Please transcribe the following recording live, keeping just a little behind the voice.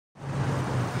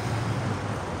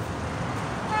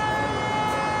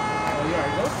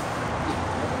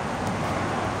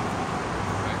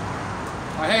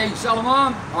Hey, Shalom.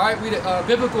 All right, we the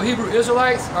biblical Hebrew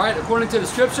Israelites. All right, according to the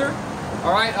scripture.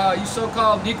 All right, you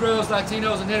so-called Negroes,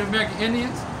 Latinos, and Native American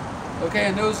Indians. Okay,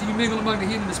 and those you mingle among the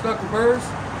heathen and speckled birds.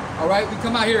 All right, we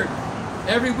come out here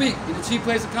every week in the chief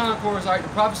place of concourse, all right, to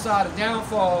prophesy the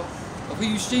downfall of who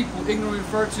you sheep will ignorantly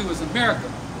refer to as America,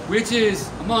 which is,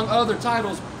 among other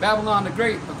titles, Babylon the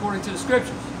Great, according to the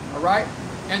scriptures. All right,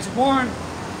 and to warn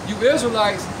you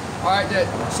Israelites, all right,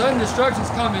 that sudden destruction is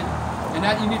coming, and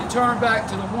that you need to turn back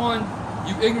to the one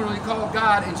you ignorantly call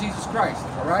God in Jesus Christ.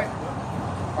 All right,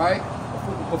 all right.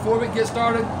 Before we get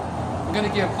started, we're going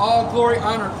to give all glory,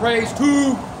 honor, and praise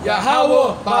to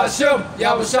Yahweh, Ba'ashem,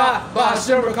 Yahushua,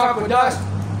 Ba'ashem, Rakakwadash.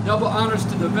 Double honors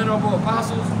to the venerable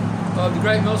apostles of the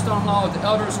great millstone law, of the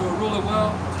elders who are ruling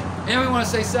well. And we want to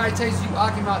say salutations to you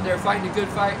Akim out there fighting a good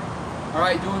fight. All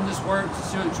right, doing this work,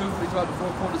 sincerely, truthfully throughout the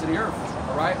four corners of the earth.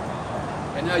 All right.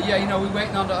 And yeah, you know, we're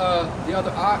waiting on the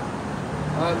other Ak.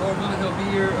 Lord willing, he'll be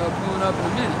here pulling up in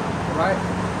a minute. All right.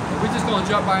 We're just going to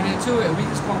jump right into it. We're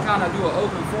just going to kind of do an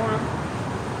open forum.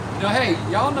 You know, hey,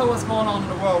 y'all know what's going on in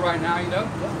the world right now, you know?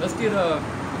 Let's get,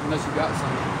 unless you got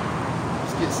something,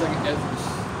 let's get second Ezra's.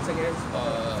 Second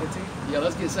Ezra's? 15? Yeah,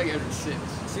 let's get second Ezra's 6.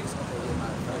 6?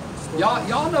 Okay,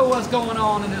 y'all know what's going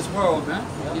on in this world, man.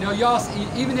 Yeah. You know, y'all,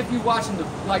 even if you're watching,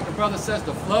 like the brother says,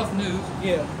 the fluff news,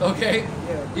 yeah. Okay?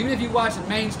 Yeah. Even if you're watching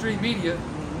mainstream media,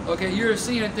 okay, you're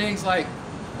seeing things like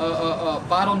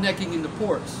bottlenecking in the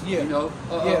ports, yeah. You know,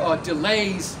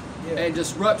 delays and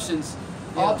disruptions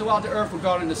all throughout the earth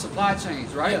regarding the supply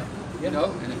chains, right? Yeah. You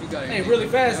know, and if you got anything, really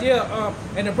fast,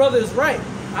 and the brother is right.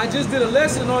 I just did a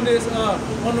lesson on this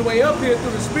on the way up here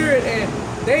through the Spirit, and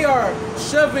they are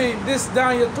shoving this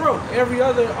down your throat. Every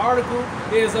other article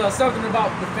is something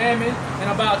about the famine and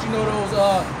about, you know, those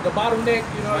the bottleneck,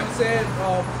 you know what I'm saying,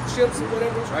 ships or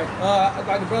whatever. Right.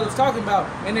 Like the brother was talking about,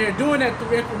 and they're doing that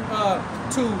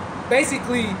to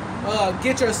basically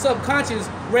get your subconscious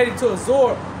ready to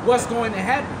absorb what's going to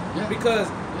happen. Yeah. Because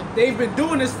they've been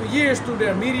doing this for years through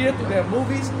their media, through their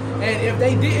movies, and if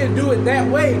they didn't do it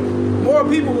that way, more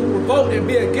people would revolt and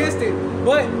be against it.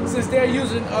 But since they're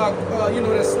using, you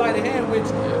know, the sleight of hand, which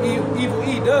Evil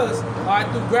E does,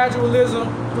 through gradualism,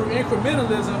 through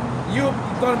incrementalism, you're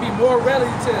going to be more ready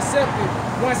to accept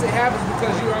it once it happens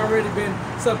because you've already been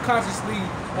subconsciously,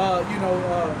 you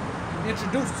know,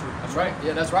 introduced to it. That's right.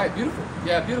 Yeah, that's right. Beautiful.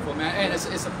 Yeah, beautiful, man. And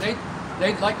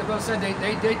they like the brother said,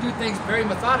 they do things very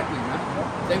methodically,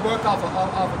 man. They work off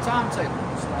a timetable.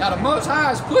 Now the Most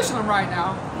High is pushing them right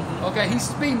now. Okay, he's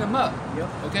speeding them up.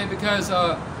 Okay, because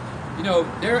you know,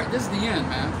 this is the end,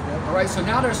 man. All right, so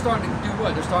now they're starting to do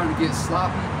what? They're starting to get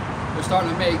sloppy. They're starting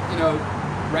to make, you know,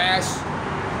 rash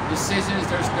decisions.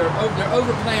 They're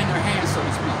overplaying their hands, so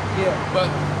to speak. Yeah. But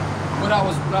what I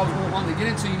was wanting to get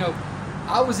into, you know,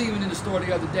 I was even in the store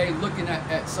the other day looking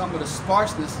at some of the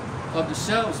sparseness of the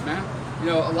shelves, man. You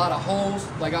know, a lot of holes.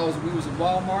 Like we was in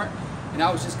Walmart, and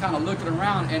I was just kind of looking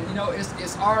around, and you know,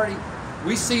 it's already,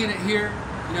 we seeing it here.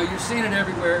 You know, you're seeing it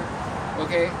everywhere.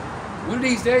 Okay, one of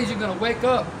these days you're gonna wake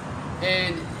up,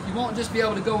 and you won't just be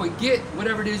able to go and get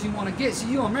whatever it is you want to get. See,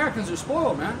 you Americans are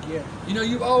spoiled, man. Yeah. You know,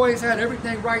 you've always had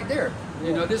everything right there. Yeah.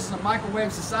 You know, this is a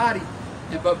microwave society,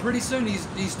 but pretty soon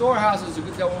these storehouses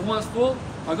that were once full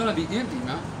are gonna be empty,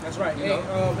 man. That's right. You hey,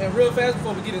 and real fast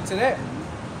before we get into that,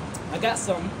 I got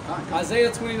something.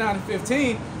 Isaiah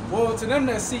 29:15. Woe to them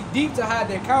that seek deep to hide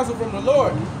their counsel from the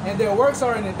Lord, and their works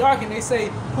are in the dark, and they say,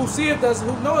 who seeth us,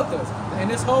 who knoweth us? And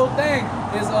this whole thing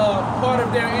is part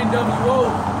of their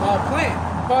NWO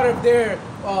plan, part of their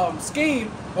scheme,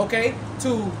 okay,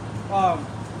 to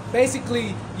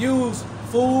basically use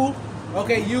food,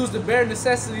 okay, use the bare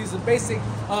necessities, the basic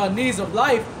needs of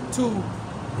life to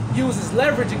use as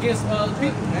leverage against other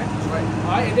people, man. That's right.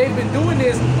 All right, and they've been doing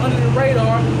this under the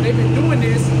radar. They've been doing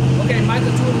this, okay, Micah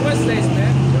 2 and West States,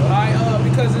 man. All right,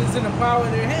 because it's in the power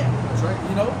of their hand. That's right.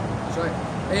 You know. That's right.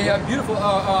 Hey, beautiful.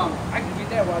 I can get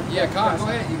that while you. Yeah, go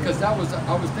ahead, because I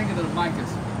was thinking of the Micahs.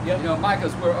 Yep. You know,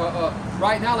 Micahs were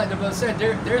right now, like the brother said,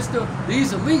 they're still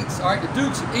these elites. All right, the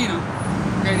Dukes of Edom.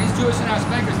 Okay, these Jewish and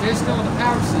bankers, they're still in the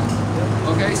power seat.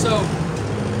 Yep. Okay, so.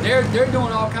 They're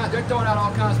doing all kinds. They're throwing out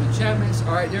all kinds of enchantments.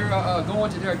 All right, they're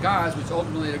going to their gods, which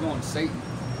ultimately they're going to Satan.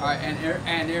 All right,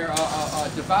 and they're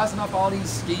devising up all these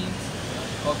schemes.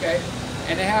 Okay,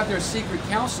 and they have their secret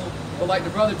council. But like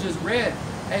the brother just read,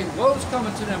 hey, woe's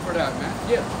coming to them for that, man.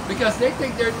 Yeah, because they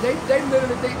think they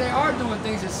literally think they are doing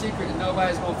things in secret and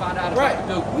nobody's going to find out about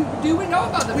it. We know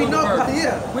about the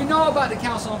We know about the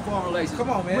Council on Foreign Relations.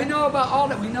 Come on, man. We know about all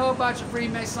that. We know about your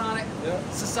Freemasonic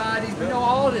societies. We know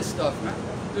all of this stuff, man.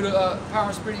 through the power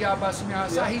and spirit out by Shemir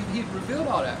outside. He revealed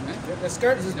all that, man. The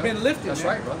skirt has been lifted. That's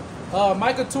man. right, brother.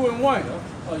 Micah 2:1.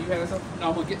 Oh, you had something? No,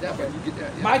 I'm gonna get that, but you get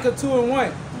that. Yeah. Micah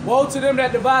 2:1. Woe to them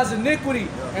that devise iniquity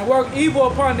and work evil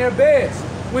upon their beds.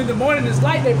 When the morning is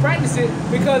light, they practice it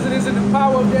because it is in the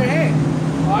power of their hand.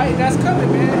 All right, that's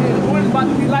coming, man. And the morning's about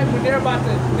to be light when they're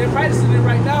practicing it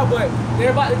right now, but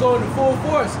they're about to go into full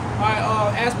force. All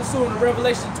right, as pursuing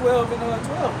Revelation 12 and 12,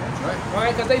 man. That's right. All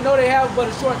right, because they know they have but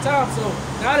a short time, so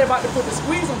now they're about to put the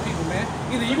squeeze on people, man.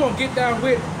 Either you're gonna get down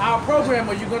with our program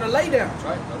or you're gonna lay down. That's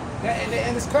right, brother.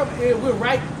 And it's coming. We're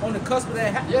right on the cusp of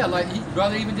that happening. Yeah, like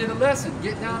brother even did a lesson.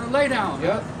 Get down and lay down.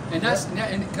 Yeah. And that's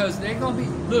because they're gonna be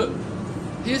look.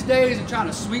 His days of trying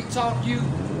to sweet talk you.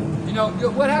 You know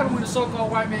what happened when the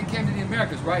so-called white man came to the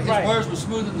Americas, right? His words were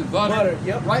smoother than butter.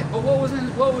 Yep. Right. But what was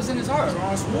in his heart?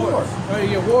 Drawn swords.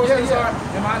 Wars in his heart,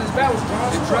 and behind his back was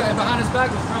drawn swords. And behind his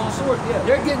back was drawn swords. Yeah.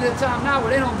 They're getting to the time now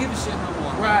where they don't give a shit no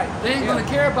more. Right. They ain't gonna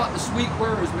care about the sweet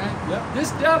words, man. Yep.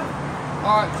 This devil,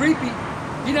 creepy.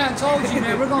 He done told you,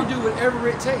 man, we're gonna do whatever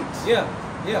it takes. Yeah.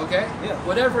 Yeah. Okay? Yeah.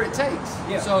 Whatever it takes.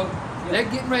 Yeah. So they're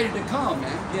getting ready to come,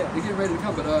 man. Yeah. They're getting ready to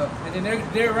come. But and then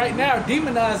they're right now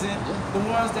demonizing the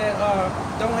ones that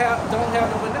don't have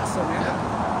no Vanessa, man.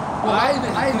 Yeah. Well,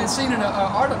 I even seen an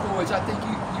article which I think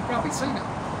you probably seen it.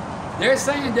 They're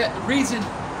saying that the reason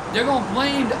they're gonna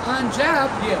blame the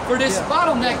unjabbed for this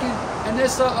bottlenecking and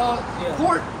this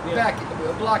port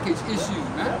blockage issue,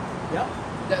 man. Yep.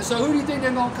 So who do you think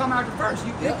they're gonna come after first?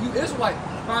 You Israelite.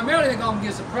 Primarily they're gonna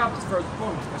against the prophets first and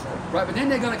foremost. That's right. Right, but then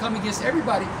they're gonna come against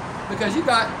everybody because you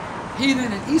got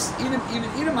heathen and even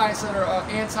Edomites that are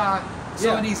anti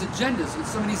some of these agendas and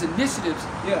some of these initiatives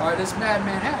this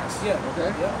madman has. Yeah.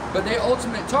 Okay. Yeah. But their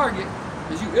ultimate target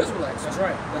is you Israelites. That's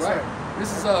right. That's right.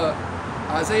 This is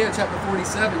Isaiah chapter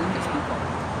 47. You can speak on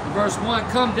it. In verse 1,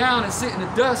 come down and sit in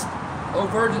the dust, O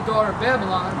virgin daughter of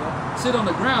Babylon. Sit on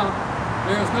the ground.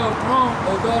 There is no throne,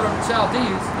 O daughter of the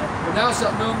Chaldeans. For thou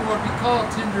shalt no more be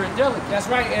called tender and delicate. That's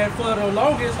right. And for the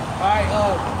longest,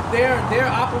 their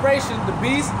operation, the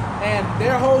beast and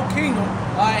their whole kingdom,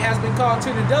 has been called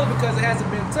tender and delicate because it hasn't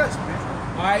been touched,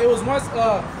 man. It was once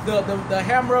the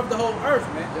hammer of the whole earth,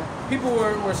 man. People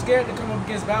were scared to come up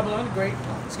against Babylon the Great,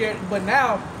 scared. But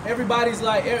now everybody's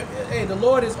like, hey, the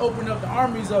Lord is opening up the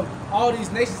armies of all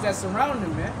these nations that surround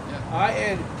him, man. All right,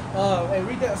 and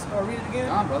read that. Read it again.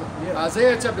 Come on, brother. Yeah.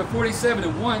 Isaiah chapter 47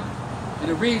 and 1. And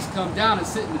it reads, come down and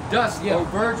sit in the dust, O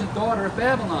virgin daughter of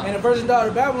Babylon. And the virgin daughter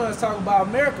of Babylon is talking about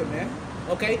America, man.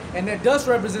 Okay? And that dust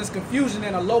represents confusion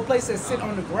and a low place that sit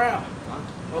on the ground.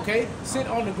 Okay? Sit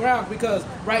on the ground because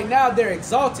right now they're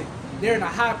exalted. They're in a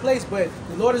high place, but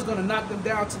the Lord is going to knock them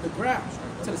down to the ground,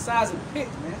 to the size of the pit,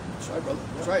 man. That's right, brother.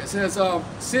 That's right. It says,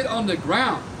 sit on the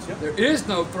ground. There is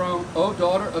no throne, O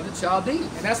daughter of the Chaldeans.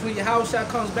 And that's when Yahushua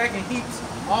comes back and heaps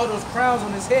all those crowns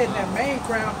on his head, and that main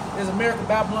crown is America,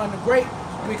 Babylon the Great,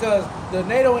 because the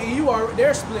NATO and EU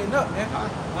they're splitting up, man.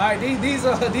 All right,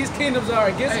 these kingdoms are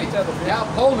against each other, man. Now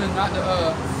Poland, not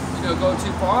to go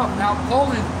too far off. Now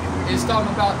Poland is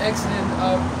talking about exiting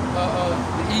the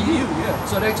EU.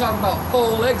 So they're talking about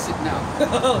pole exit now.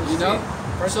 You know.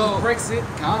 So Brexit,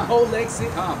 pole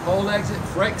exit, pole exit,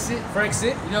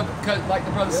 Brexit. You know, because like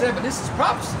the brother said, but this is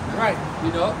prophecy, man. Right?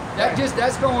 You know,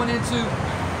 that's going into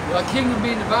a kingdom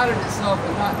being divided itself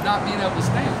and not being able to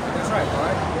stand. That's right. All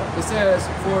right. It says,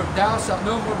 "For thou shalt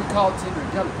no more be called tender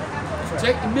and delicate. Right.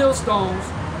 Take the millstones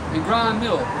and grind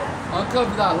mill.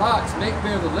 Uncover thy locks, make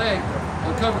bare the leg,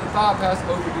 uncover the thigh pass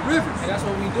over the rivers." And that's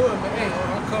what we doing, man. Hey,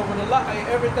 uncover the lock. Hey,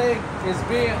 everything is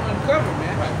being uncovered,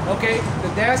 man. Right. Okay,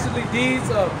 the dastardly deeds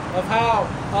of how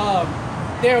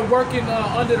they're working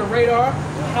under the radar,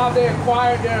 how they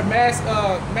acquired their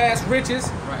mass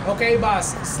riches, okay, by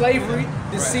slavery,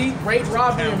 deceit, rape,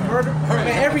 robbery, and murder. Man,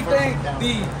 everything,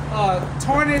 the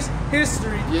tarnished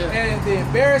history and the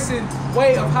embarrassing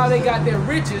way of how they got their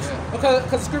riches, because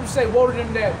the scriptures say, woe to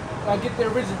them that get their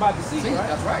riches by deceit, right?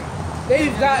 That's right.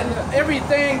 They've gotten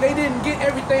everything. They didn't get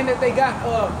everything that they got,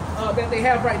 that they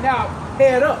have right now,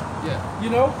 head up. Yeah.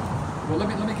 You know? Well, let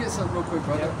me get something real quick,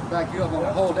 brother. Back you up. I'm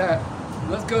gonna hold that.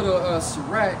 Let's go to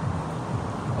Sirach.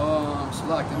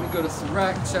 Let me go to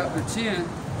Sirach chapter 10,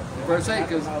 verse 8.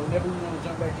 Because whenever we want to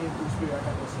jump back in through the spirit, I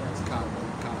got those things.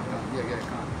 We'll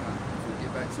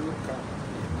get back to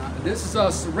it. This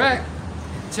is Sirach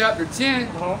chapter 10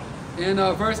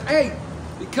 and verse 8.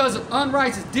 Because of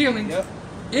unrighteous dealings,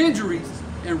 injuries,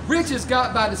 and riches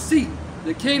got by deceit,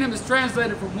 the kingdom is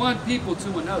translated from one people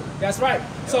to another. That's right.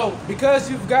 So because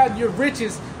you've gotten your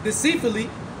riches deceitfully,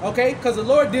 okay, because the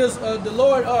Lord deals,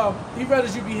 He rather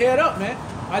you be head up, man.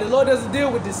 The Lord doesn't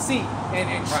deal with deceit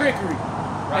and trickery.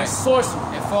 and sorcery.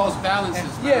 And false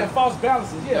balances, man. Yeah, and false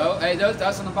balances, yeah. You know, hey,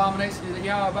 that's an abomination to the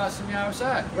Yahweh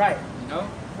outside. Right. You know?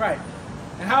 Right.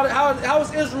 And how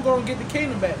is Israel going to get the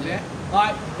kingdom back, man? All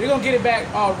right, they're going to get it back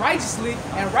righteously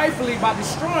and rightfully by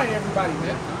destroying everybody,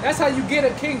 man. That's how you get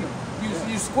a kingdom.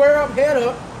 You square up, head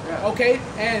up, okay,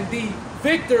 and the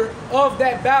victor of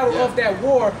that battle, of that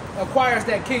war, acquires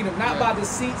that kingdom, not by the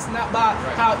seats, not by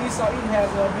how Esau Edom has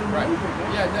been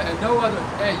maneuvered. Yeah, and no other,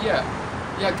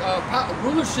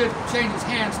 rulership changes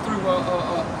hands through,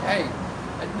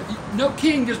 no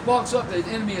king just walks up to his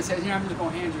enemy and says, here, I'm just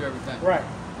going to hand you everything. Right.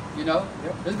 You know?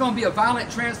 Yep. There's going to be a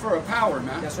violent transfer of power,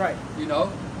 man. That's right. You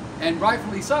know? And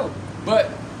rightfully so.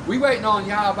 But we waiting on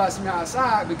Yahweh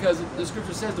outside because the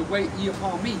scripture says to wait ye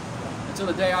upon me until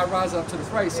the day I rise up to the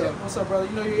fray. So what's up, brother?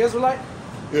 You know you're Israelite?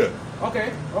 Yeah.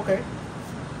 Okay, okay.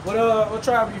 What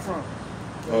tribe are you from?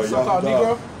 So-called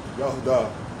Negro?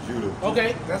 Yahudah, Judah.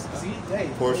 Okay,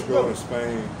 Portugal and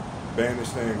Spain,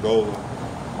 banished to Angola,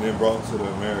 then brought to the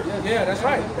Americas. Yeah, that's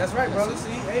right. That's right, brother.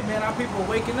 See, hey man, our people are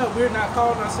waking up. We're not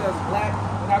calling ourselves black.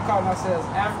 We're not calling ourselves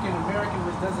African American,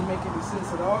 which doesn't make any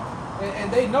sense at all.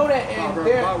 And they know that, and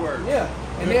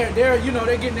they're you know,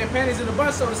 they're getting their panties in the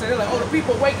bunch, so to say. They're like, oh, the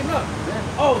people are waking up.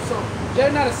 Oh, so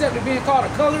they're not accepting being called a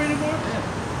color anymore.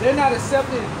 They're not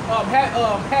accepting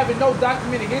having no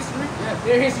documented history.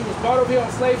 Their history was brought over here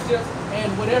on slave ships, and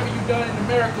whatever you've done in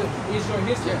America is your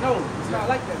history. No, it's not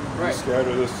like that. Right. You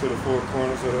scattered us to the four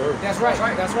corners of the earth. That's right.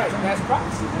 That's right. That's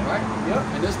prophecy, man. Right. Yep.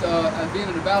 And this being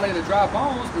in the valley of the dry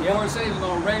bones, the Lord said He was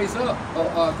going to raise up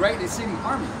a great exceeding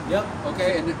army. Yep.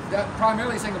 Okay, and that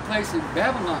primarily is taking place in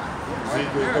Babylon.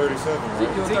 Ezekiel 37. Right?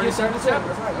 Ezekiel 37.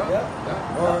 That's right. Yep.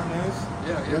 All right,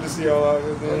 nice. Good to see y'all out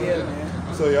here. Yeah, man.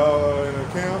 So y'all in a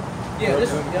camp? Yeah,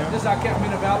 this is our camp,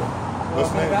 MenofValor.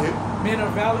 What's the name?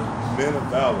 MenofValor.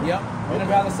 MenofValor. Yep.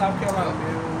 MenofValor, South Carolina,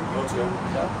 man. Okay.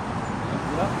 Yep.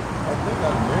 I think I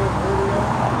may have heard of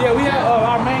that. Yeah, we have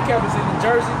our main camp is in New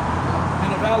Jersey,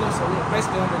 MenofValor, so we're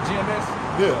basically on the GMS.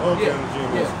 Yeah, okay, on the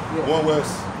GMS. Yeah. One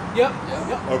West. Yep.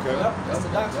 Okay. Yep. That's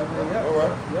the doctor. Yep. All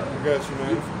right. Yep. I got you,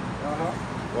 man.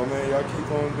 Well, man, y'all keep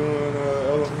on doing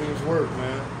Elohim's work,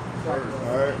 man. All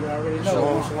right. You already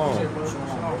know. Shalom.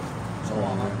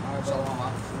 Shalom, man.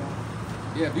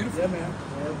 Yeah, beautiful. Yeah, man.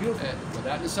 Yeah, beautiful. But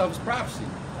that in itself is prophecy.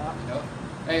 You know?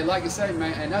 Hey, like I say,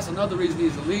 man, and that's another reason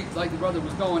these elites, like the brother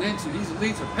was going into, these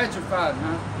elites are petrified,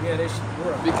 man. Yeah, they should.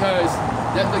 Because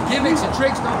the gimmicks and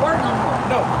tricks don't work no more.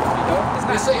 No. You know?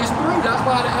 It's through. That's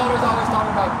why the elders always talk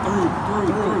about through.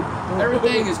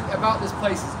 Everything is about this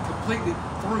place is completely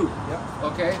through. Yep.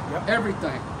 Okay? Yep.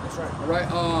 Everything. That's right. All right.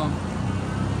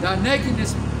 Thy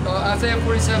nakedness, Isaiah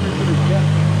 47:3.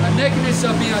 Thy nakedness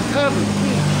shall be uncovered.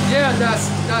 Yeah,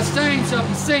 thy shame shall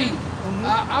be seen.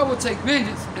 I will take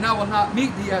vengeance, and I will not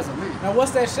meet thee as a man. Now,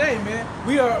 what's that shame, man?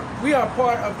 We are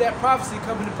part of that prophecy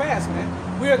coming to pass,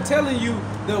 man. We are telling you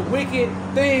the wicked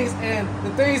things and the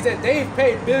things that they've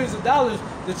paid billions of dollars,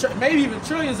 maybe even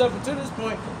trillions up until this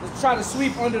point, to try to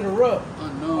sweep under the rug.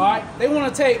 All right, they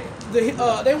want to take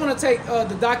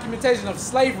the documentation of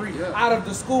slavery out of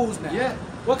the schools now. Yeah.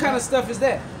 What kind of stuff is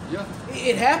that? Yeah.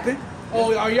 It happened.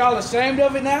 Oh, are y'all ashamed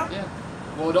of it now? Yeah.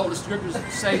 Well, don't the scriptures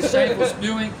say shameful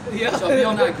spewing shall be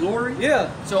on thy glory? Yeah.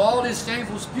 So all this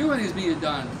shameful spewing is being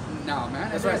done now,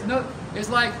 man. That's right. It's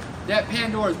like that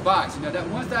Pandora's box. You know, that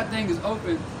once that thing is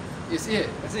open, it's it.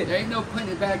 That's it. There ain't no putting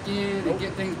it back in and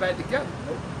get things back together.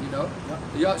 You know.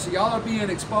 So y'all are being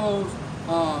exposed.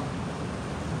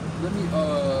 Let me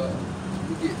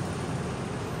get.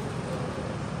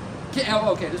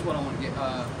 Okay, this is what I want to get.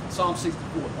 Psalm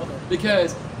 64. Okay.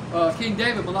 Because King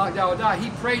David, Malak Dawadah, he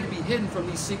prayed to be hidden from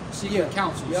these secret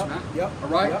counsels, man. All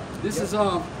right? This is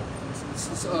Psalm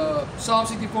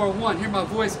 64:1. Hear my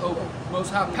voice, O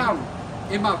Most High Power.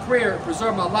 In my prayer,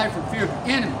 preserve my life from fear of the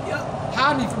enemy.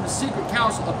 Hide me from the secret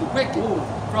counsel of the wicked,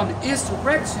 from the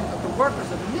insurrection of the workers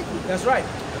of iniquity. That's right.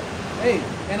 Hey,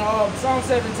 and Psalm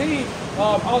 17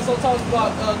 also talks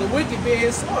about the wicked being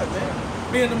his sword,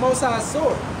 man. Being the Most High's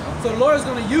sword. So the Lord is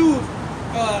going to use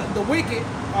the wicked,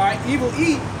 all right, evil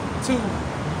to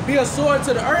be a sword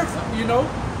to the earth, you know,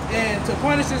 and to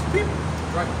punish his people.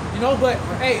 Right. You know, but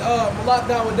hey, Malak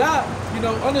Dawadah, you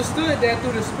know, understood that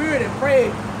through the Spirit and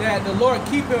prayed that the Lord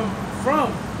keep him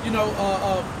from, you know,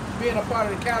 being a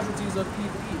part of the casualties of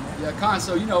evil man. Yeah, Khan.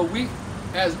 So, you know, we,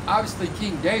 as obviously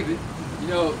King David, you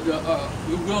know,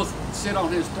 who will sit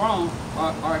on his throne,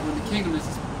 all right, when the kingdom is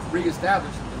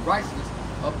reestablished in righteousness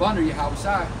up under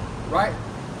Yahweh, right?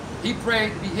 He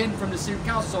prayed to be hidden from the secret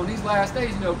counsel. So in these last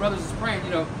days, you know, brothers is praying,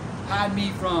 you know, hide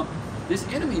me from this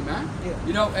enemy, man. Yeah.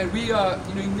 You know, and we, you know,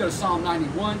 you can go to Psalm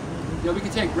 91. You know, we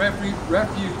can take refuge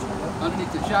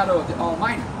underneath the shadow of the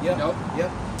Almighty. Yep. You know?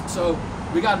 Yep. So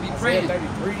we got to be praying.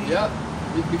 33. Yep.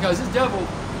 Because this devil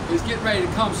is getting ready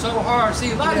to come so hard.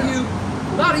 See, a lot of you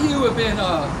have been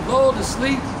lulled to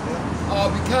sleep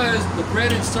because the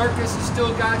bread and circus has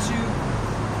still got you,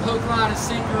 hook, line, and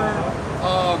sinker.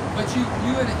 But you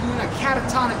in a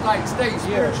catatonic like state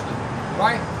spiritually,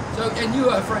 right? So, and you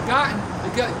have forgotten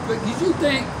but you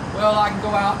think, well, I can go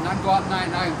out at night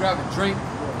and I can grab a drink,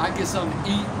 I can get something to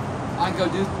eat, I can go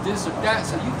do this or that.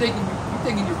 So you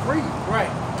thinking you're free, right?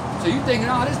 So you thinking,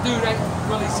 oh, this dude ain't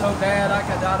really so bad. I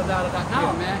got da.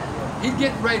 No, man, he's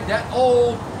getting ready. That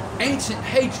old ancient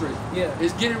hatred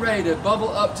is getting ready to bubble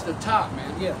up to the top,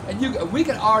 man. Yeah. And we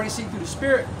can already see through the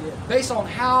spirit based on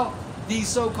how these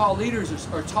so-called leaders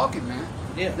are talking, man.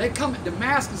 Yeah. They come, the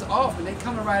mask is off, and they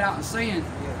coming right out and saying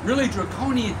really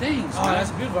draconian things. Oh, man.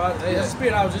 that's beautiful. That's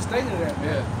spirit. I was just thinking of that,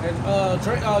 man.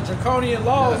 Yeah. And draconian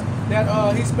laws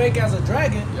that he spake as a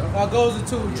dragon goes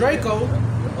into Draco,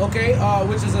 okay,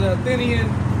 which is an Athenian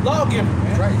lawgiver,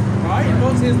 man. Right. All right. And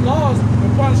most of his laws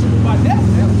were punishable by death,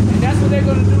 and that's what they're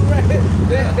going to do right here.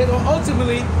 They're going to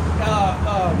ultimately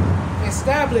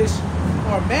establish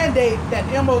or mandate that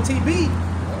MOTB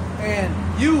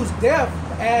and use death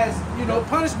as, you know,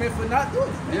 punishment for not doing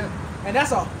it. Yeah. And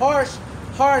that's a harsh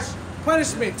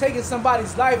punishment, taking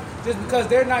somebody's life just because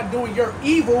they're not doing your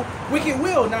evil, wicked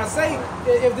will. Now, say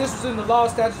if this was in the law,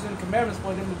 statutes, and commandments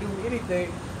for them to do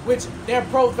anything, which they're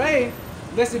profane,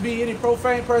 lest it be any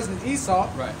profane person is Esau.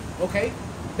 Right. Okay.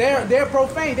 They're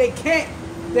profane. They can't.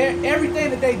 Everything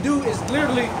that they do is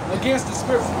literally against the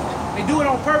scripture. They do it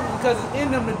on purpose because it's in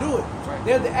them to do it. Right.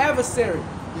 They're the adversary,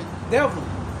 devil,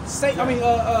 Satan.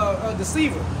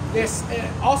 Deceiver. They're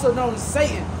also known as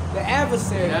Satan, the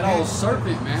adversary. That old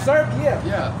serpent, man. Serpent, yeah.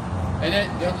 Yeah. And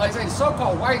then, like I say, the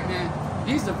so-called white man,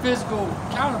 he's the physical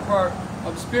counterpart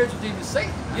of the spiritual demon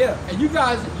Satan. Yeah. And you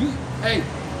guys, hey,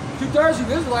 2/3 of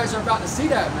you Israelites are about to see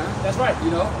that, man. That's right.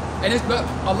 You know, and but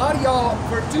a lot of y'all,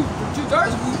 for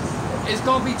 2/3 of you, it's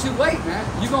gonna be too late, man.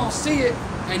 You're gonna see it,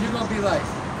 and you're gonna be like,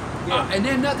 and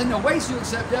then nothing awaits you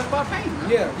except death by pain, man.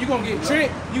 Yeah, you're gonna get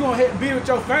tricked. You're gonna be with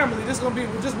your family. This is gonna be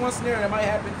just one scenario that might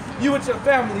happen. You with your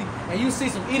family, and you see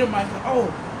some Edomites, like,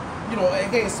 oh, you know,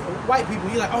 against white people.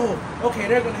 You're like, oh, okay,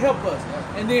 they're gonna help us.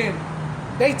 Yeah. And then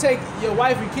they take your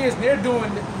wife and kids, and they're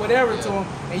doing whatever to them,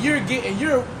 and you're getting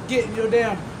your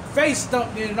damn face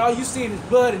stumped in, and all you seeing is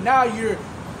blood, and now you're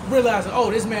realizing,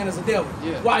 oh, this man is a devil.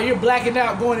 Yeah. While you're blacking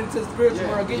out, going into the spiritual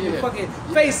world, getting your fucking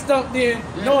face stumped in,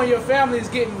 knowing your family is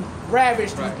getting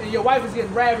ravished, and your wife is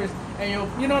getting ravished, and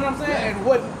you know what I'm saying? And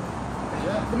what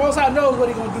the Most High knows what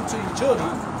He's gonna do to your children.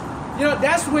 You know,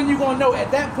 that's when you're gonna know at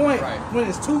that point, when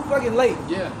it's too fucking late.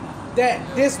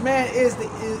 That this man is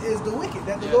the wicked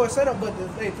that the Lord set up, but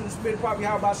through the Spirit of prophet,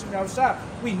 how about Shah?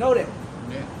 We know that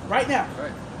right now.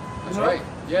 Right. That's right.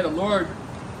 Yeah, the Lord.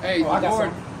 Hey, the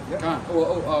Lord.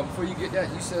 Before you get that,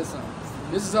 you said something.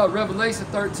 This is Revelation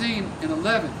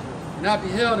 13:11. And I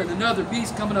beheld another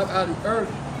beast coming up out of the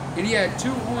earth, and he had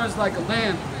 2 horns like a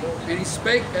lamb, and he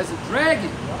spake as a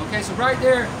dragon. Okay, so right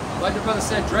there, like the brother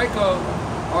said, Draco,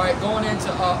 all right, going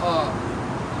into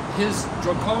his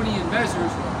draconian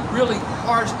measures, really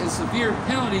harsh and severe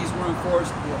penalties were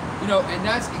enforced. You know, and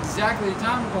that's exactly the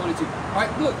time we're going into. All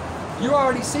right, look, you're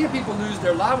already seeing people lose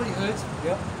their livelihoods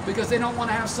because they don't want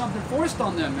to have something forced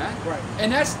on them, man. Right.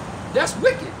 And that's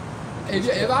wicked.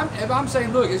 If I'm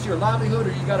saying, look, it's your livelihood,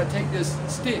 or you got to take this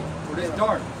stick or this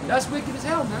dart, that's wicked as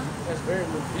hell, man. That's very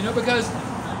wicked. You know, because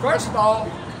first of all,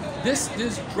 this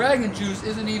dragon juice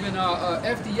isn't even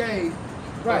FDA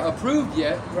approved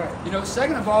yet. Right. You know,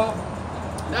 second of all,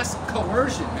 that's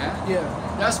coercion, man. Yeah.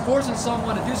 That's forcing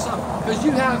someone to do something. Because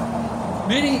you have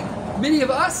many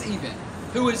of us even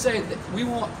who would say that we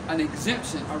want an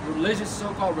exemption, a religious,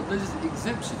 so-called religious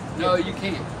exemption. No, you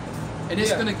can't. And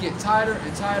it's going to get tighter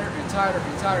and tighter and tighter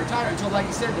and tighter and tighter until, like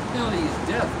you said, the penalty is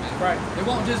death, man. Right. It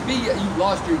won't just be you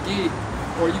lost your gig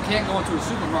or you can't go into a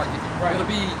supermarket. Right. It'll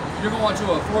be you're going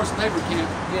to a forced labor camp,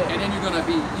 and then you're going to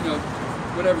be, you know,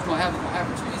 whatever's going to happen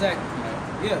to you. Exactly.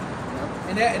 You know? Yeah.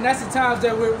 And that's the times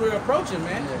that we're approaching,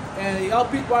 man. And y'all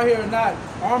people out here are not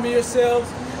arming yourselves,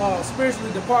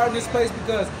 spiritually departing this place,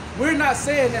 because we're not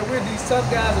saying that we're these tough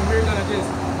guys and we're gonna just,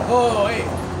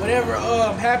 whatever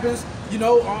happens, you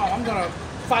know, I'm gonna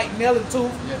fight nail and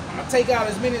tooth. I'm gonna take out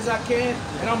as many as I can,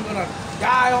 and I'm gonna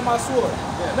die on my sword.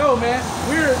 No, man,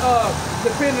 we're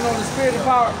depending on the spirit and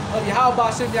power of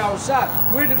Yahweh Shem Yahushua.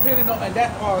 We're depending on and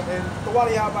the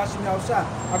water Yahweh Shem Yahushua.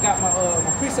 I got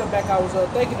my precept back. I was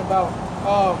thinking about.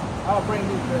 I'll bring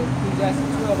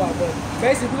Ecclesiastes 12 out, but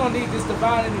basically we're gonna need this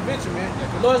divine intervention, man.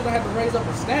 The Lord's gonna have to raise up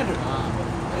a standard.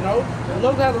 You know, the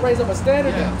Lord has to raise up a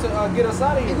standard to get us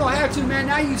out of here. He's gonna have to, man.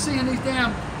 Now you seeing these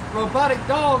damn robotic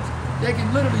dogs, they can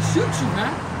literally shoot you, man.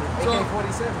 So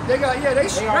AK-47. they got, they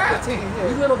strapped. AR-15,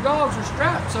 These little dogs are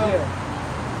strapped. So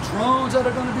drones that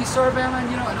are gonna be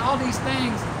surveilling, you know, and all these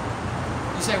things.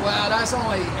 You say, well, that's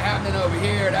only happening over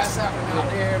here, that's happening out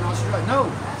there in Australia. No,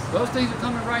 those things are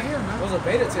coming right here, man. Those are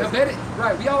beta tests.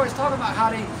 Right. We always talk about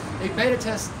how they beta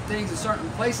test things in certain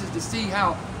places to see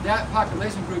how that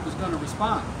population group is going to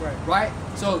respond. Right.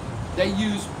 So they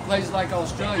use places like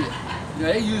Australia. You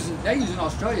know, they using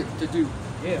Australia to do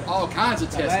all kinds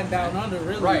of testing. Land down under,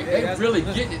 really. Right. They really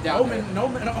getting it down there.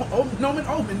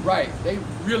 Omen. Right. They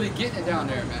really getting it down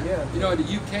there, man. Yeah. You know, the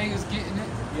UK is getting it.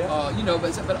 You know,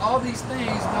 but all these things,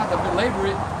 not to belabor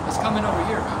it, is coming over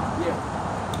here, man.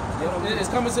 It's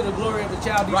coming to the glory of the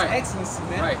Chaldees' excellency,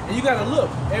 man. And you gotta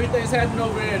look. Everything's happening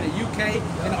over there in the UK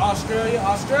and Australia.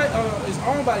 Australia is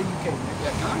owned by the UK,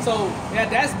 man. So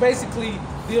that's basically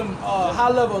them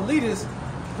high-level leaders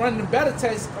running the beta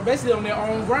tests basically on their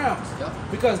own grounds.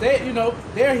 Because they, you know,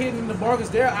 they're hitting the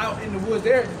bunkers, they're out in the woods,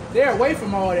 they're away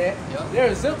from all that. They're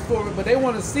exempt for it, but they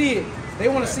want to see it. They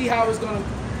want to see how it's gonna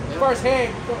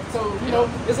firsthand. So you know,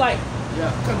 it's like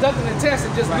conducting a test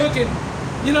and just looking.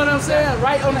 You know what I'm saying?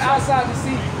 Right on the outside to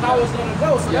see how it's going to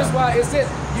go. So that's why it says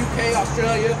UK,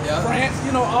 Australia, France,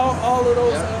 you know, all of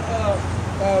those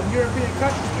European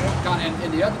countries, man.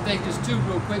 And the other thing, just too,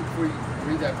 real quick before you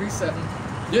read that precept,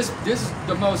 this is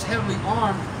the most heavily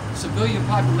armed civilian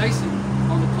population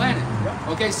on the planet.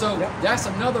 Okay, so that's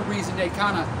another reason they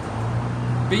kind of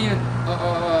being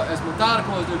as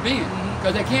methodical as they're being,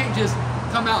 because they can't just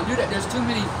come out and do that. There's too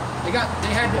many. They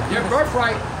had their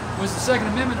birthright was the Second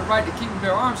Amendment, the right to keep and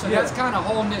bear arms, so that's kind of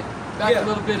holding it back a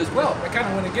little bit as well. They kind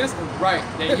of went against them. Right.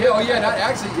 That's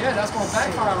going to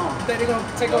backfire on them. You think they're going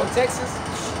to take over Texas,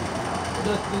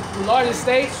 the largest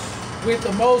state with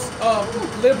the most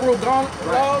liberal gun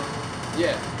laws?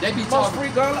 Yeah, they be most talking free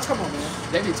gun laws. Come on,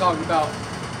 man. They be talking about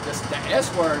the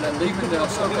S word and leaving the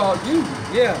so-called U.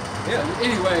 Yeah. So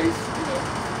anyways, you know,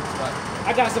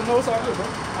 I got some notes on it, bro.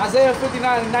 Isaiah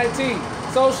 59:19.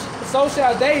 So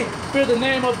shall they fear the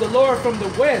name of the Lord from the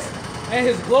west, and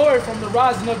his glory from the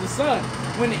rising of the sun.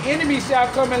 When the enemy shall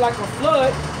come in like a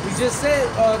flood, we just said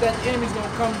that the enemy's going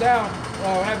to come down,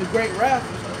 have a great wrath,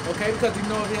 okay, because you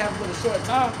know they have for a short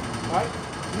time, right?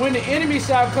 When the enemy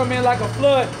shall come in like a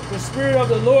flood, the Spirit of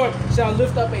the Lord shall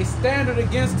lift up a standard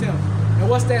against him. And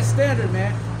what's that standard,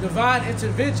 man? Divine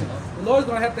intervention. The Lord's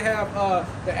going to have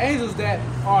the angels that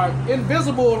are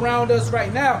invisible around us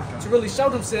right now to really show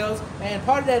themselves, and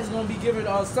part of that is going to be giving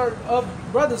certain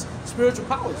brothers spiritual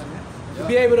powers, man, to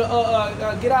be able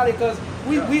to get out of it, because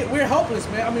we're helpless,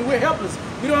 man. I mean, we're helpless.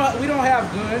 We don't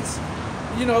have guns,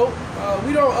 you know.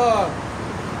 We don't.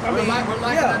 We're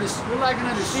lacking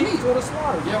under sheep to the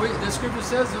slaughter. Yeah, the scripture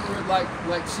says that we're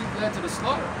like sheep led to the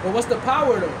slaughter. But what's the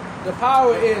power though? The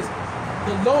power is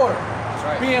the Lord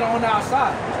being on our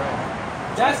side.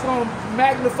 That's going to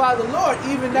magnify the Lord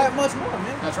even that much more,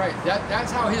 man. That's right.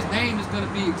 That's how his name is going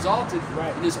to be exalted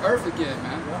in this earth again,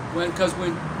 man. Because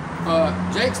when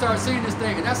Jake started seeing this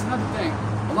thing, and that's another thing,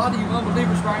 a lot of you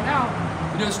unbelievers right now,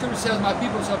 you know, the scripture says, my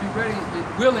people shall be ready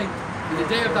and willing in the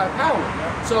day of thy power.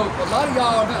 So a lot of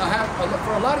y'all are going to have,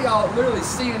 for a lot of y'all, literally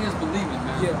seeing is believing,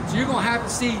 man. So you're going to have to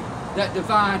see that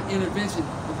divine intervention.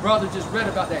 The brother just read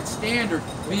about that standard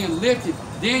being lifted.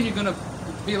 Then you're going to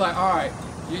be like, all right,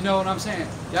 you know what I'm saying?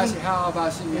 That's how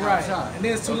about see me outside. And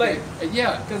then it's too late.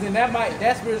 Because then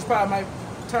that spirit's probably might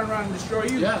turn around and destroy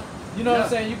you. You know what I'm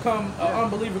saying? You come,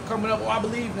 unbeliever coming up, I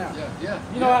believe now.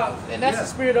 You know how, and that's the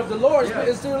spirit of the Lord.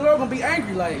 It's the Lord gonna be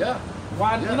angry, like,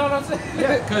 why? You know what I'm saying?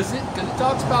 Because it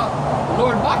talks about the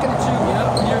Lord mocking at you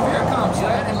when your fear comes,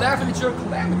 and laughing at your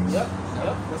calamities.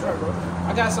 That's right, bro.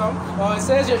 I got something. It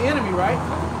says your enemy, right?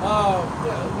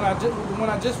 When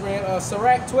I just read,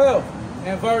 Sirach 12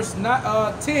 and verse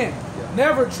 10.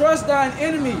 Never trust thine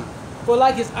enemy, for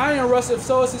like his iron rusteth,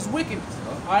 so is his wickedness.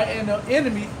 All right, and the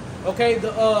enemy, okay,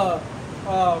 the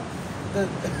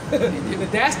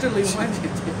dastardly one,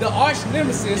 the arch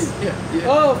nemesis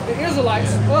of the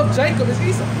Israelites, of Jacob, is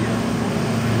Esau.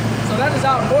 So that is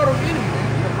our mortal enemy,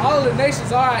 man. All of the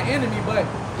nations are our enemy, but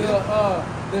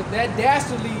that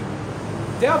dastardly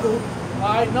devil,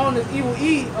 known as Evil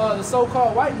E, the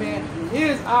so-called white man,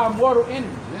 is our mortal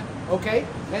enemy. Okay,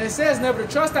 and it says never to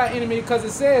trust our enemy, because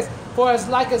it says, for as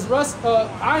like as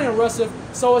iron rusteth,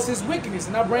 so is his wickedness.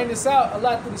 And I bring this out a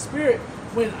lot through the spirit.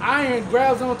 When iron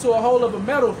grabs onto a hole of a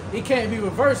metal, it can't be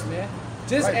reversed, man.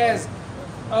 Just as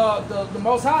the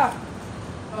Most High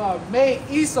made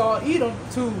Esau, Edom,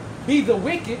 to be the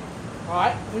wicked. All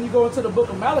right, when you go into the book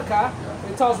of Malachi,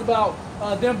 It talks about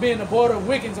them being the border of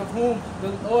Wiccans, of whom the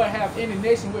Lord have any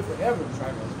nation with forever.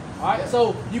 All right,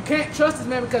 so you can't trust this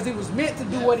man because he was meant to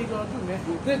do what he's gonna do,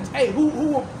 man. Hey, who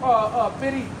will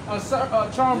pity a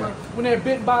charmer when they're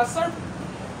bitten by a serpent?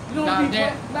 You know what I mean?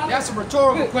 That's a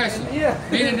rhetorical question. Yeah.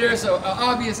 Meaning there's an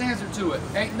obvious answer to it.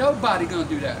 Ain't nobody gonna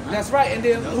do that, man. That's right. And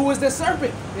then who is that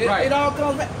serpent? It all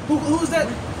comes back. Who's that?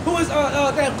 Who is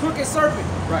that crooked serpent?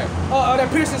 Right. That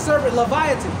piercing serpent,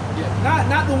 Leviathan. Yeah.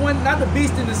 Not the one, not the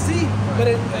beast in the sea, but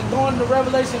going to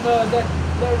Revelation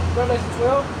Revelation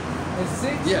 12 and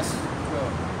 6. Yes.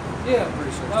 12. Yeah. I'm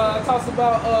pretty sure. It talks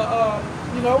about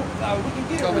we can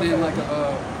get coming it. in like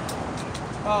a.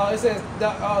 It says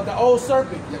the old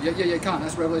serpent. Yeah,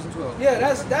 that's Revelation 12. Yeah,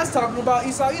 that's talking about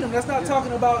Esau Edom. That's not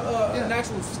talking about an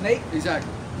actual snake. Exactly.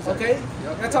 Okay?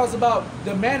 Yep. That talks about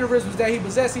the mannerisms that he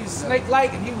possessed. He was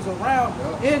snake-like and he was around.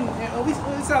 And we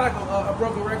sound like a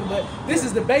broken record, but this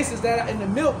is the basis that in the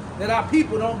milk that our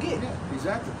people don't get. Yeah,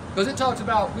 exactly. Because it talks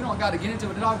about, we don't got to get into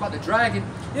it, it talks about the dragon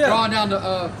drawing down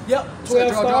the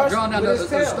 12 stars. Drawing down the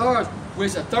stars,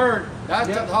 which a third, that's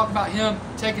talking about him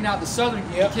taking out the southern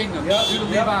kingdom through the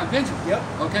Levi and Benjamin.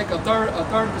 Okay, a third of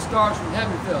the stars from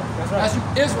heaven fell. That's right. That's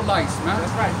you Israelites, man.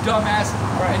 That's right. Dumbasses.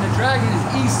 Right. And the dragon is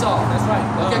Esau. That's right.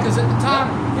 Okay, because at the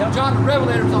time, John the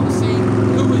Revelator was on the scene.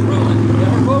 Who was ruling? The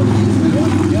Herodians,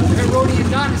 man. The Herodian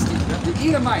dynasty. The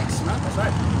Edomites, man. That's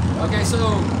right. Okay, so,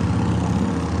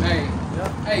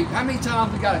 hey, how many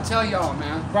times we gotta tell y'all,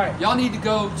 man? Right. Y'all need to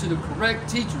go to the correct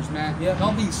teachers, man.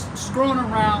 Don't be screwing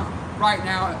around right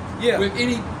now with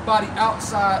anybody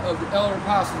outside of the elder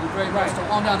apostles, the great so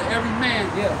on down to every man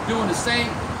doing the same,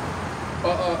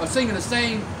 singing the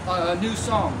same new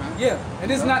song, man. Yeah,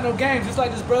 and this is not no game. Just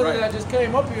like this brother that just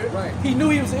came up here, Right. he knew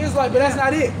he was an Israelite, but that's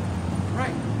not it.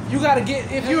 Right. You got to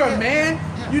get, if you're a man,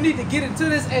 you need to get into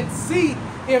this and see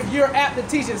if you're apt to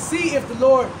teach and see if the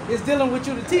Lord is dealing with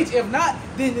you to teach. If not,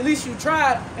 then at least you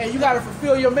tried and you got to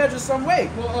fulfill your measure some way.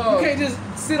 Well, you can't just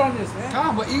sit on this, man.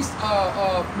 Tom, but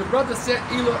the brother said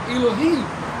Elohim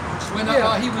when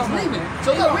he was leaving.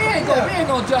 So look, we ain't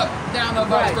gonna jump down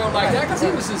nobody's throat like that because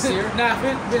he was sincere. Nah,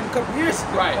 it's been a couple years.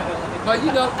 Right. But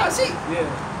you know,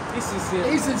 he's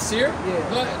sincere. He's sincere. Yeah.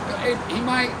 But he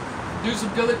might do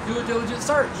some due diligent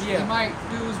search. Yeah. He might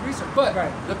do his research. But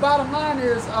the bottom line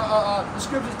is, the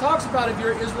scriptures talks about if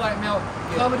you're an Israelite male,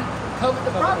 covet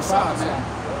the prophesy, man.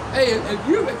 Hey,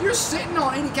 if you're sitting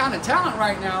on any kind of talent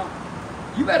right now,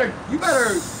 you better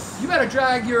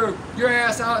drag your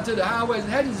ass out to the highways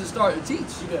and hedges and start to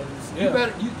teach. You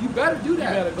better do that. You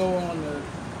better go on the.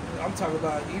 I'm talking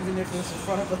about even if it's in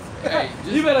front of us. Hey,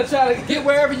 you better try to get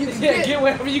wherever you can get. Get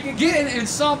wherever you can get in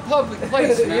some public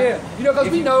place, man. You know,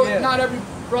 because we know not every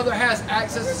brother has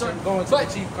access to certain.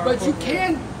 But you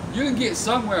can get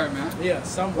somewhere, man. Yeah,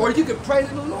 somewhere. Or you could pray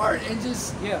to the Lord and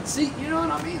just see. You know what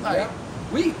I mean? Like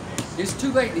it's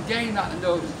too late in the game not to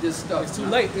know this stuff. It's too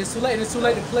late. It's too late. It's too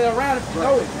late to play around if you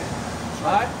know it, man.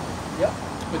 All right. Yep.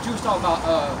 But you was talking about.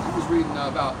 You was reading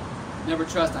about. Never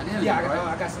trust an enemy, right?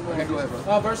 I got some more. Okay, go ahead,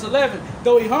 bro. Verse 11.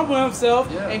 Though he humble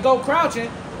himself and go crouching,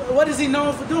 what is he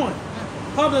known for doing?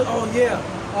 Humble.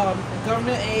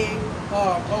 Government aid.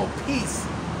 Peace.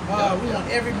 We want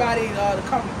everybody to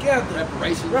come together.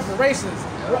 Reparations.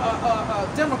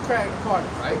 Democratic Party.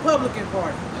 Republican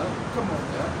Party. Come on.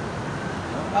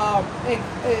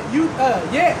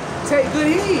 Take good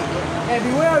heed and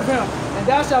beware of him, and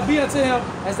thou shalt be unto him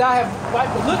as thou have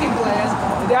wiped the looking glass,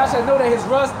 and thou shalt know that his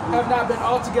rust have not been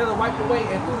altogether wiped away,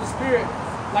 and through the Spirit,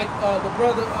 like the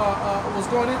brother was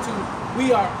going into,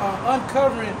 we are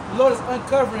uncovering, the Lord is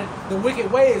uncovering the wicked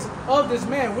ways of this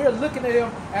man. We're looking at him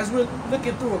as we're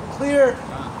looking through a clear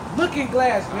looking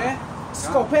glass, man.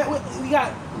 Scopet, we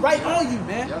got right on you,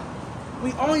 man.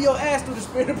 We on your ass through the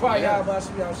Spirit of power,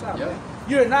 man.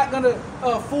 You're not going to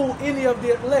fool any of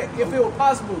the elect. If it were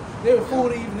possible, they would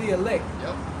fool even the elect.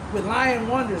 With lying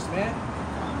wonders, man.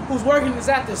 Who's working is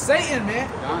after Satan, man.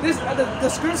 The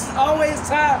scriptures always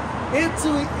tie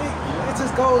into it. It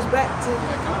just goes back to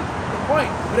the point.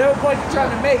 Whatever point you're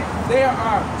trying to make, there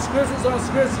are scriptures on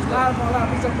scriptures, line upon line,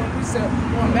 precept on precept,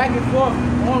 going back and forth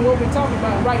on what we're talking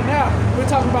about. Right now, we're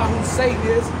talking about who Satan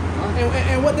is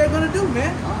and what they're going to do,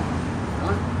 man.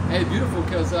 Hey, beautiful,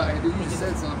 because you just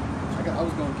said something. I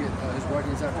was going to get his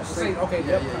workings after Satan. Okay,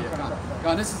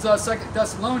 God, this is 2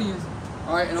 Thessalonians.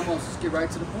 All right, and I'm going to just get right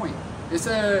to the point. It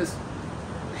says,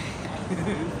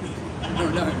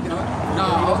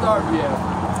 I'll start.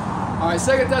 All right, 2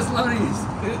 Thessalonians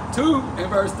 2 and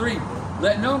verse 3.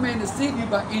 Let no man deceive you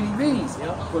by any means,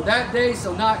 for that day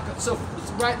shall not. So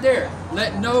right there,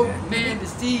 let no man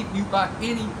deceive you by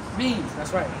any means.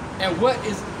 That's right. And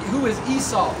who is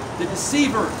Esau, the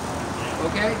deceiver?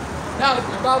 Okay. Now,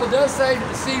 the Bible does say the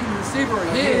deceiver and the deceiver are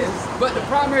his, but the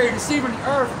primary deceiver in the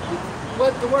earth,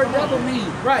 what the word devil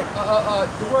means. Right.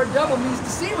 The word devil means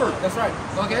deceiver. That's right.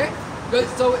 Okay? But,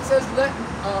 so it says,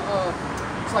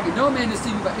 it's like no man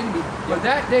deceive you by enemy, but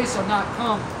that day shall not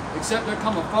come except there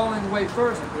come a falling away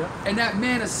first, and that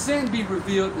man of sin be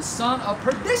revealed, the son of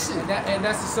perdition. And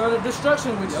that's the son of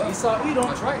destruction, which Esau Edom.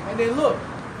 That's right. And then look,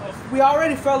 we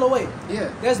already fell away. Yeah.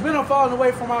 There's been a falling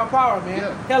away from our power, man.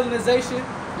 Yeah. Hellenization,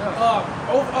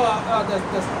 the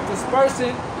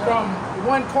dispersing from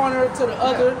one corner to the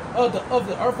other of the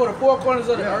earth, or the four corners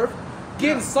of the earth,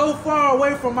 getting so far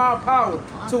away from our power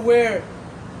to where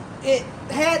it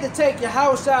had to take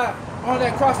Yahushua on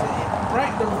that cross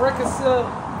to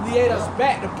reconciliate us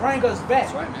back, to bring us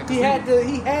back. That's right, man. He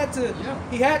had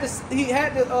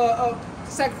to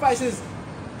sacrifice his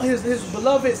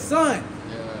beloved son.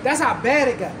 That's how bad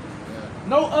it got.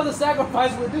 No other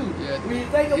sacrifice would do. When you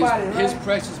think about it, right? His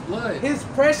precious blood. His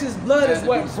precious blood is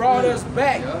what brought us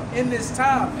back in this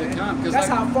time, man. That's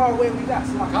how far away we got.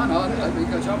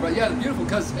 It's beautiful,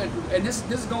 because and this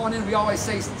is going in. We always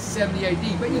say 70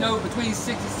 AD, but you know, between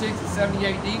 66 and 70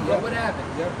 AD, what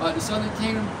happened? The Southern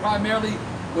Kingdom primarily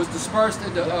was dispersed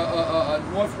into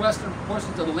northwestern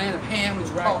portions of the land of Ham, which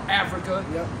is called Africa.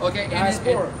 Okay,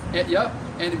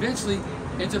 and eventually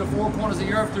into the four corners of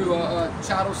the earth through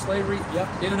chattel slavery,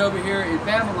 ended over here in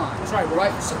Babylon. That's right.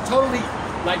 Right. So totally,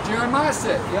 like Jeremiah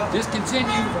said,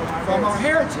 discontinue from our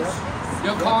heritage. You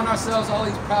know, calling ourselves all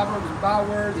these proverbs and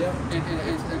bywords,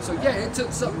 and so it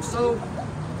took something so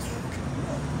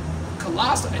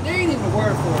colossal, and there ain't even a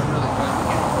word for it really.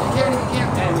 You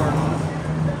can't put a word on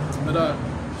it. But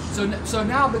so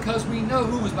now, because we know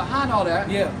who was behind all that,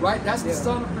 right? That's the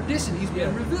son of perdition. He's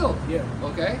been revealed.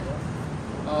 Okay.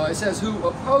 It says, who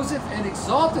opposeth and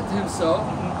exalteth himself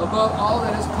above all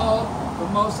that is called the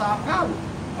Most High power.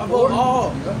 Above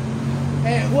all.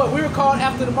 And what, we were called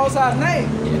after the Most High's name,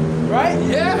 right?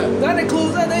 Yeah. That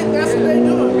includes that. That's what they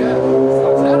do.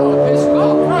 So that ought to piss you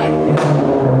off, right?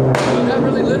 So that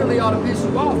really literally ought to piss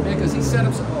you off, man, because he set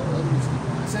himself,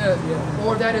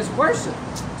 or that is worship,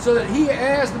 so that he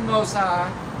as the Most High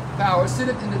power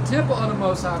sitteth in the temple of the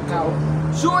Most High power,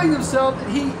 showing himself that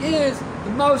he is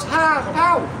the Most High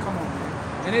power. Come on,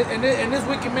 man. And this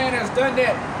wicked man has done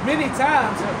that many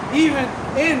times, even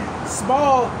in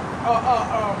small,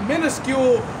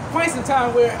 minuscule points in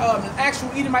time where an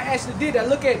actual Edomite actually did that.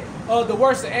 Look at the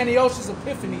worst of Antiochus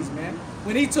Epiphanes, man.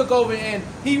 When he took over and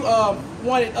he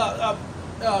wanted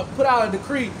put out a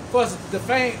decree for us to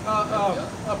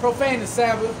profane the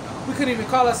Sabbath. We couldn't even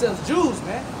call ourselves Jews,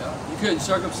 man. You couldn't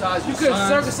circumcise your son. You couldn't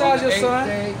circumcise your son.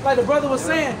 Day. Like the brother was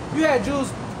saying, you had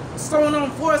Jews throwing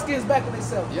on foreskins back in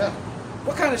themselves.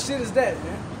 What kind of shit is that,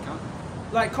 man?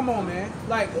 Like, come on, man.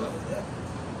 Like,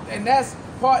 and that's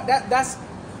part. That's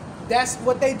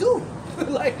what they do.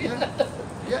 Like,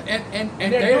 and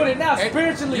they're doing it now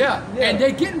spiritually. And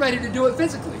they're getting ready to do it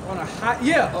physically. On a high,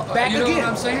 back you know again. what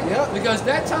I'm saying? Because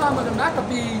that time of the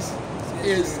Maccabees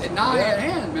is nigh at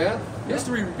hand, man.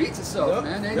 History repeats itself,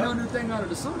 man. There ain't no new thing under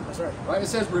the sun. That's right. Right? It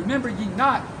says, remember ye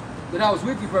not that I was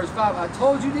with you, verse 5. I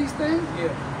told you these things,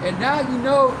 and now you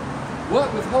know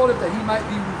what withholdeth that he might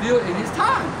be revealed in his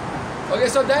time. Okay,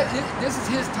 so this is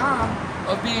his time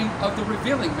of the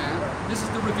revealing, man. This is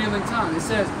the revealing time. It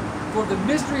says, for the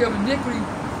mystery of iniquity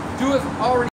doeth already